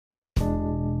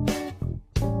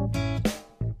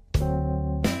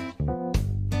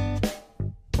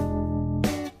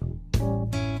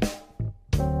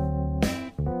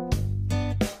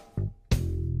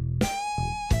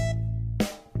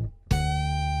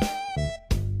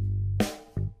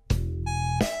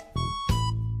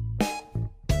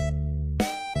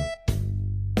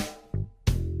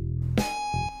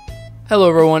Hello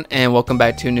everyone and welcome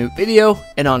back to a new video.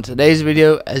 And on today's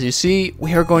video, as you see,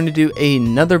 we are going to do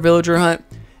another villager hunt.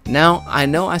 Now, I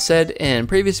know I said in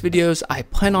previous videos I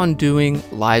plan on doing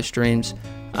live streams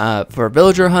for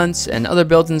villager hunts and other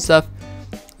builds and stuff.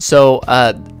 So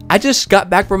I just got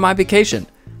back from my vacation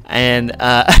and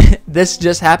this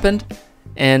just happened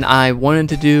and I wanted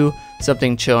to do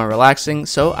something chill and relaxing,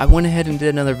 so I went ahead and did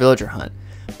another villager hunt.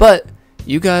 But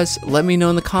you guys let me know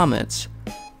in the comments.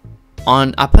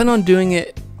 I plan on doing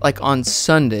it like on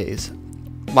Sundays,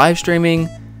 live streaming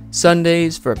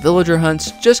Sundays for villager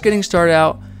hunts, just getting started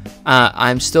out.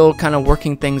 I'm still kind of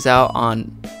working things out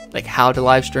on like how to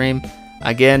live stream.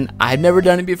 Again, I've never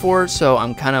done it before, so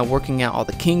I'm kind of working out all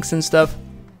the kinks and stuff.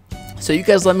 So you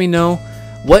guys let me know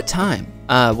what time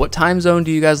zone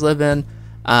do you guys live in?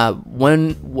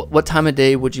 What time of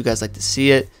day would you guys like to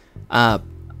see it? I'm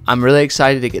really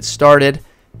excited to get started.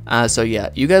 So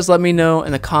yeah, you guys let me know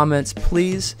in the comments,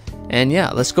 please. And yeah,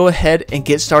 let's go ahead and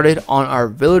get started on our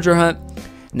villager hunt.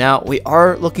 Now, we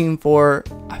are looking for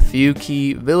a few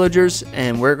key villagers,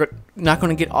 and we're not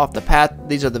going to get off the path.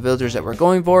 These are the villagers that we're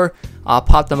going for. I'll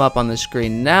pop them up on the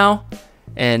screen now.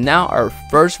 And now our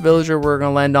first villager we're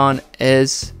going to land on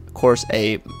is, of course,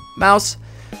 a mouse.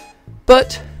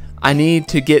 But I need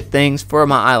to get things for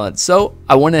my island. So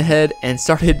I went ahead and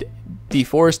started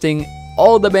deforesting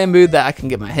all the bamboo that I can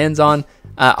get my hands on.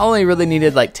 I only really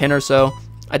needed like 10 or so.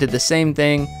 I did the same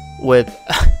thing with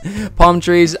palm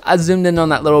trees. I zoomed in on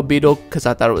that little beetle because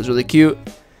I thought it was really cute.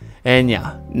 And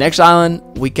yeah, next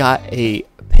island we got a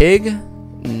pig.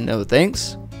 No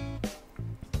thanks.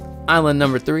 Island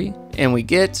number 3, and we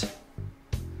get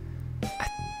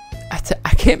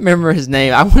I can't remember his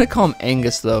name. I want to call him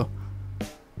Angus though.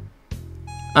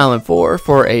 Island 4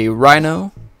 for a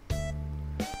rhino.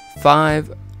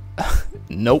 5.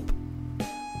 Nope.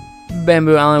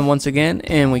 Bamboo Island once again,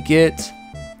 and we get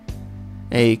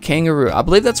a kangaroo. I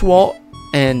believe that's Walt,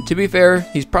 and to be fair,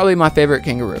 he's probably my favorite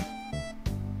kangaroo.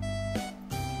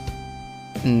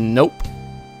 Nope.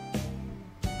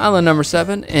 Island number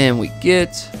 7, and we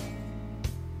get...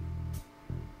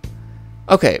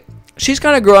 Okay, she's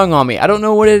kind of growing on me. I don't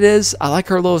know what it is. I like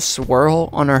her little swirl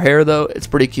on her hair, though. It's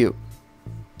pretty cute.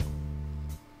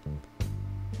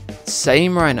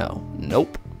 Same rhino.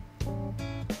 Nope.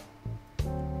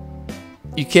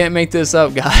 You can't make this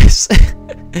up, guys.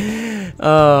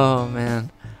 Oh,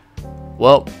 man.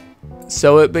 Well,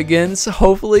 so it begins.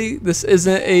 Hopefully, this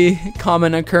isn't a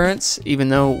common occurrence, even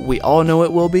though we all know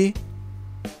it will be.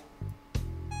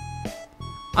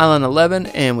 Island 11,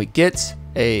 and we get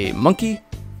a monkey.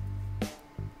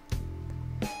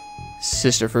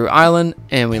 Sister Fruit Island,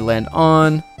 and we land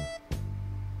on...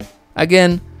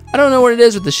 Again, I don't know what it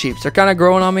is with the sheep. They're kind of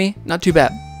growing on me. Not too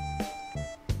bad.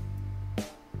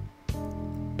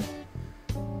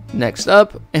 Next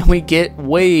up, and we get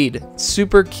Wade.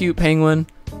 Super cute penguin,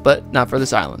 but not for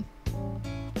this island.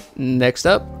 Next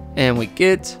up, and we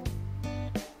get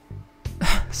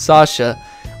Sasha.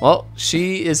 Well,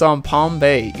 she is on Palm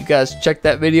Bay. You guys check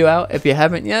that video out if you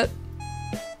haven't yet.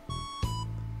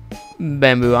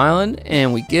 Bamboo Island,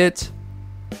 and we get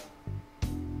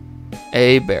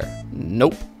a bear.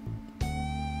 Nope.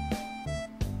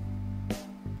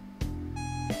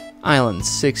 Island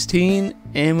 16,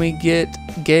 and we get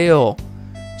Gale.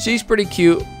 She's pretty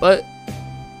cute, but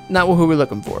not who we're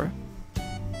looking for.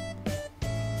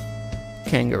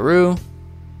 Kangaroo.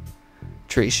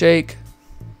 Tree Shake.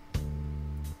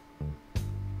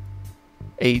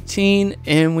 18,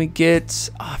 and we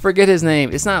get... I forget his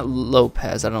name. It's not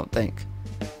Lopez, I don't think.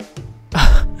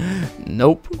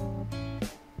 Nope.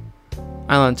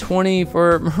 Island 20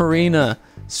 for Marina.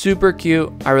 Super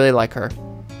cute. I really like her.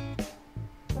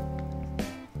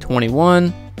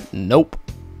 21. Nope.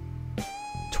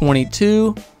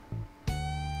 22.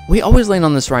 We always land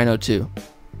on this rhino too.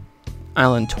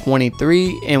 Island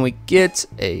 23, and we get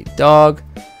a dog.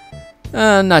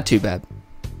 Not too bad.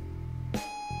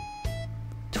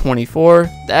 24.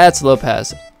 That's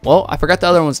Lopez. Well, I forgot the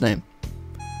other one's name.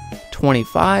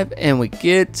 25, and we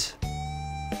get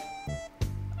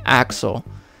Axel.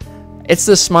 It's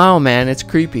the smile, man. It's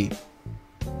creepy.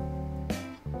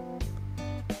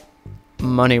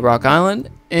 Money Rock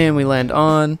Island, and we land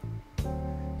on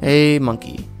a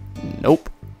monkey.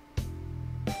 Nope.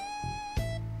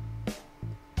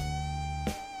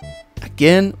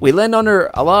 Again, we land on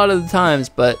her a lot of the times,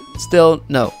 but still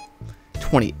no.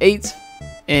 28,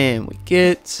 and we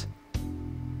get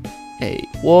a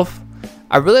wolf.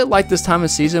 I really like this time of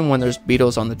season when there's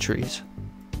beetles on the trees.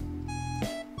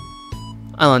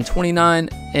 Island 29,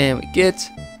 and we get,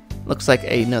 looks like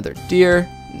another deer.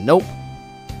 Nope.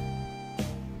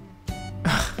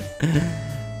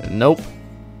 Nope.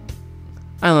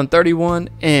 Island 31,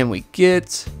 and we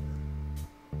get,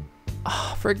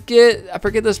 I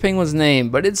forget this penguin's name,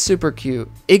 but it's super cute.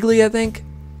 Iggly, I think.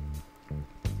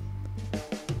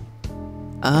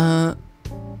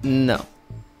 No.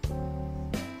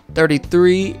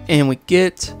 33, and we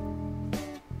get,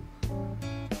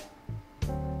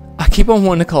 I keep on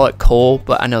wanting to call it Cole,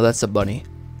 but I know that's a bunny.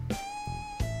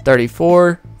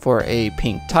 34 for a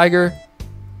pink tiger.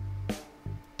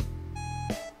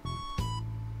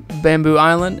 Bamboo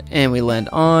Island, and we land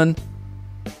on,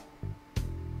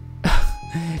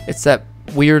 it's that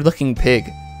weird looking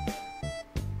pig.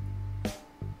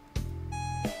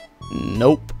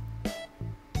 Nope.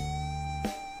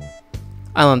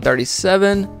 Island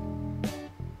 37.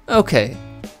 Okay.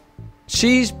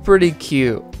 She's pretty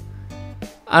cute.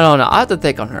 I don't know. I'll have to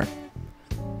think on her.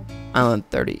 Island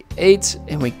 38.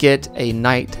 And we get a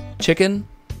night chicken.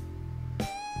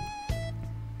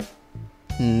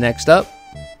 Next up.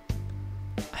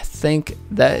 I think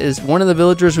that is one of the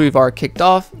villagers we've already kicked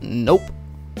off. Nope.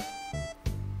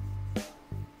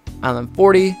 Island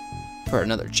 40 for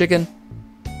another chicken.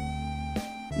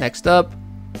 Next up.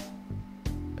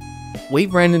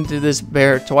 We've ran into this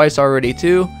bear twice already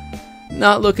too.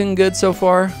 Not looking good so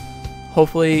far.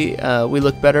 Hopefully we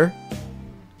look better.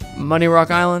 Money Rock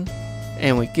Island.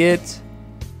 And we get...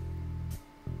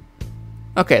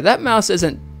 Okay, that mouse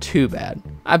isn't too bad.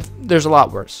 There's a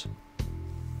lot worse.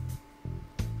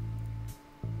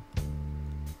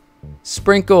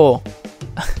 Sprinkle.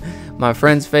 My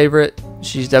friend's favorite.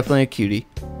 She's definitely a cutie.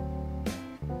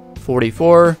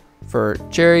 44 for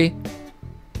Cherry.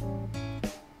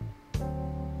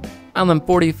 Island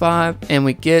 45, and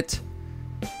we get,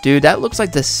 dude, that looks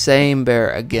like the same bear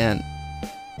again.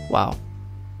 Wow.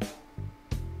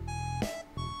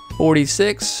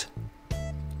 46,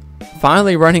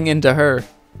 finally running into her.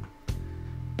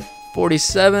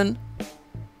 47,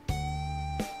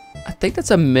 I think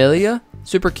that's Amelia.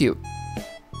 Super cute.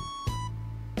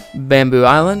 Bamboo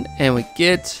Island, and we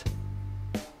get,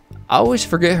 I always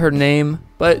forget her name,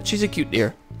 but she's a cute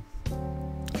deer.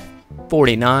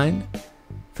 49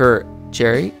 for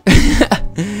Cherry.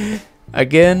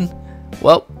 Again,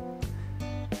 well,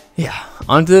 yeah,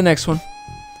 on to the next one.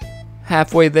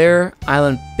 Halfway there,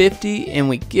 Island 50, and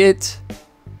we get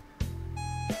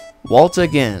Walt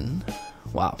again.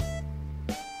 Wow.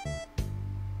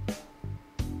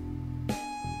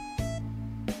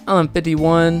 Island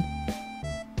 51.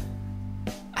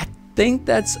 I think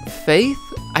that's Faith.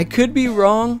 I could be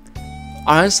wrong.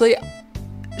 Honestly,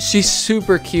 she's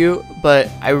super cute, but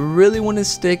I really want to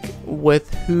stick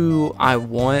with who I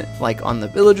want, like on the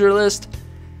villager list.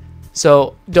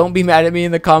 So don't be mad at me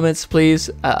in the comments, please.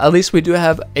 At least we do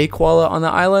have a koala on the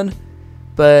island.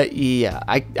 But yeah,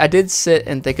 I did sit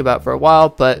and think about it for a while,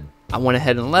 but I went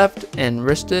ahead and left and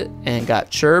risked it and got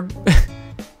Cherb.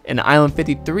 In Island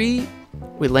 53,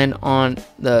 we land on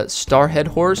the Starhead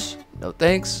horse. No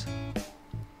thanks.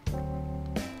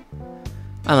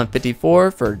 Island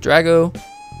 54 for Drago.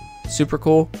 Super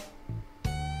cool.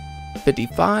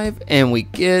 55, and we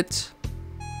get,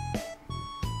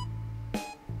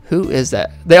 who is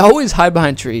that? They always hide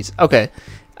behind trees. Okay,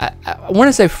 I want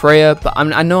to say Freya, but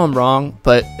I know I'm wrong,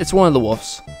 but it's one of the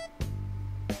wolves.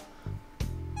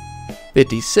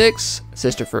 56,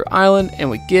 Sister Fruit Island,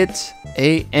 and we get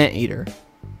a anteater.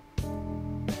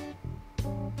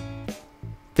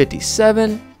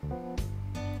 57.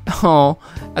 Oh,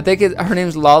 I think her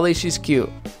name's Lolly. She's cute.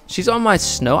 She's on my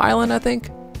snow island, I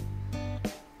think.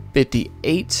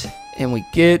 58, and we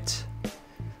get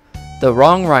the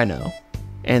wrong rhino.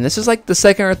 And this is like the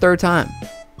second or third time.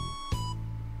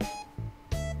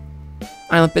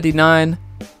 Island 59.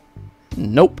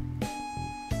 Nope.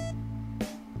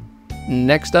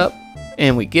 Next up,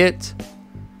 and we get,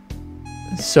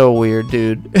 so weird,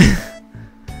 dude.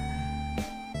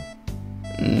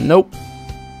 Nope.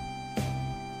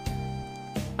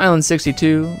 Island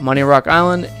 62, Money Rock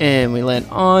Island, and we land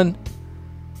on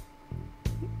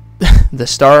the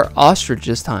star ostrich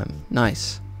this time.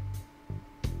 Nice.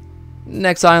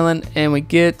 Next island, and we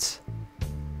get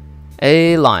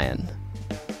a lion.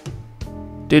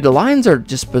 Dude, the lions are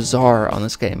just bizarre on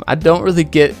this game. I don't really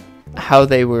get how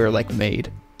they were like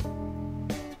made.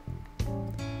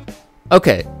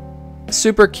 Okay,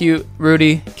 super cute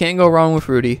Rudy. Can't go wrong with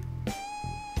Rudy.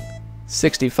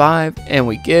 65, and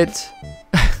we get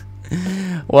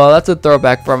well, that's a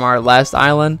throwback from our last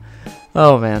island.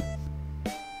 Oh man.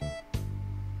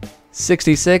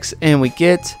 66, and we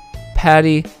get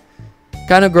Patty.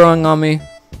 Kind of growing on me.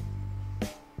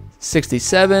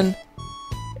 67,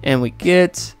 and we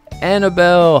get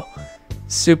Annabelle.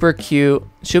 Super cute.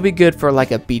 She'll be good for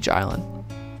like a beach island.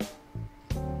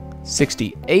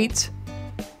 68,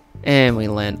 And we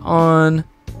land on.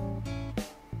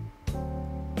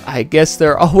 I guess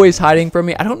they're always hiding from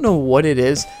me. I don't know what it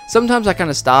is. Sometimes I kind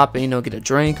of stop and, you know, get a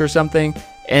drink or something,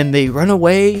 and they run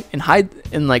away and hide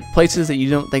in like places that you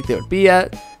don't think they would be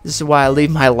at. This is why I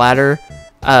leave my ladder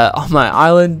on my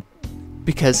island,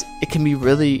 because it can be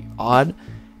really odd.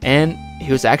 And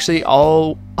he was actually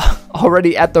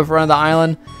already at the front of the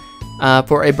island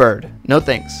for a bird. No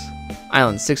thanks.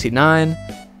 Island 69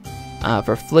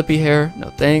 for flippy hair. No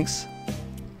thanks.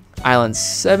 Island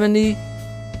 70.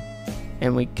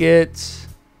 And we get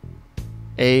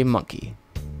a monkey.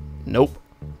 Nope.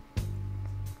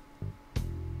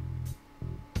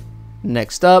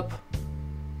 Next up.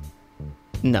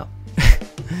 No.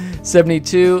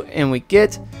 72. And we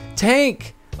get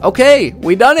tank. Okay,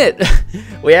 we done it.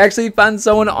 We actually found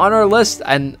someone on our list,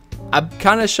 and I'm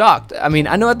kind of shocked. I mean,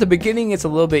 I know at the beginning it's a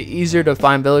little bit easier to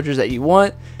find villagers that you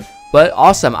want, but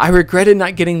awesome. I regretted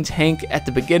not getting tank at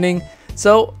the beginning,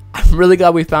 so I'm really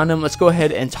glad we found him. Let's go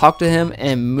ahead and talk to him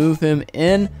and move him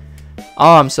in.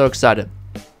 Oh, I'm so excited.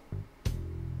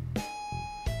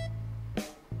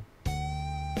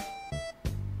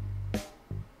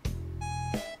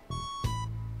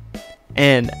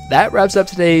 And that wraps up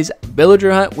today's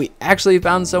villager hunt. We actually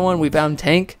found someone. We found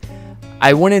Tank.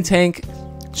 I went in Tank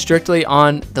strictly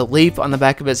on the leaf on the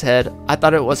back of his head. I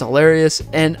thought it was hilarious,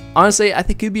 and honestly, I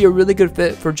think he'd be a really good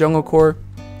fit for Jungle Core.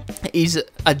 He's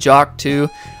a jock too.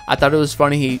 I thought it was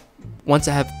funny. He wants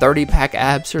to have 30 pack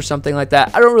abs or something like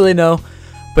that. I don't really know,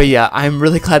 but yeah, I'm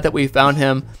really glad that we found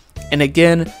him. And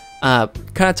again, kind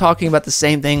of talking about the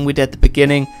same thing we did at the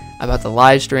beginning about the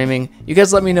live streaming. You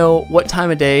guys let me know what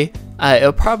time of day.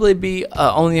 It'll probably be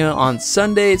only on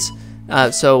Sundays.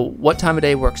 So what time of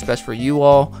day works best for you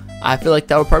all? I feel like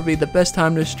that would probably be the best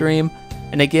time to stream.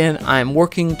 And again, I'm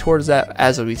working towards that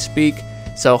as we speak.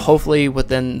 So hopefully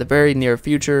within the very near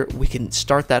future, we can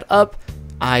start that up.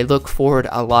 I look forward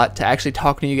a lot to actually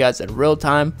talking to you guys in real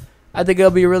time. I think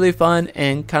it'll be really fun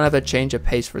and kind of a change of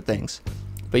pace for things.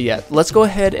 But yeah, let's go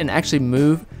ahead and actually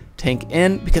move Tank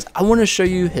in, because I want to show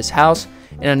you his house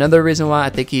and another reason why I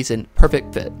think he's in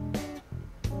perfect fit.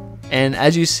 And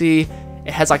as you see,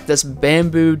 it has like this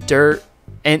bamboo dirt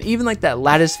and even like that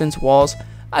lattice fence walls.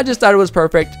 I just thought it was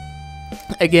perfect.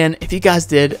 Again, if you guys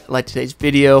did like today's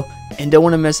video and don't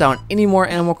want to miss out on any more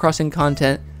Animal Crossing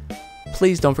content,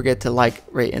 please don't forget to like,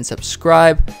 rate, and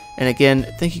subscribe. And again,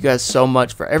 thank you guys so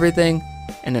much for everything,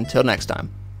 and until next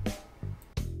time.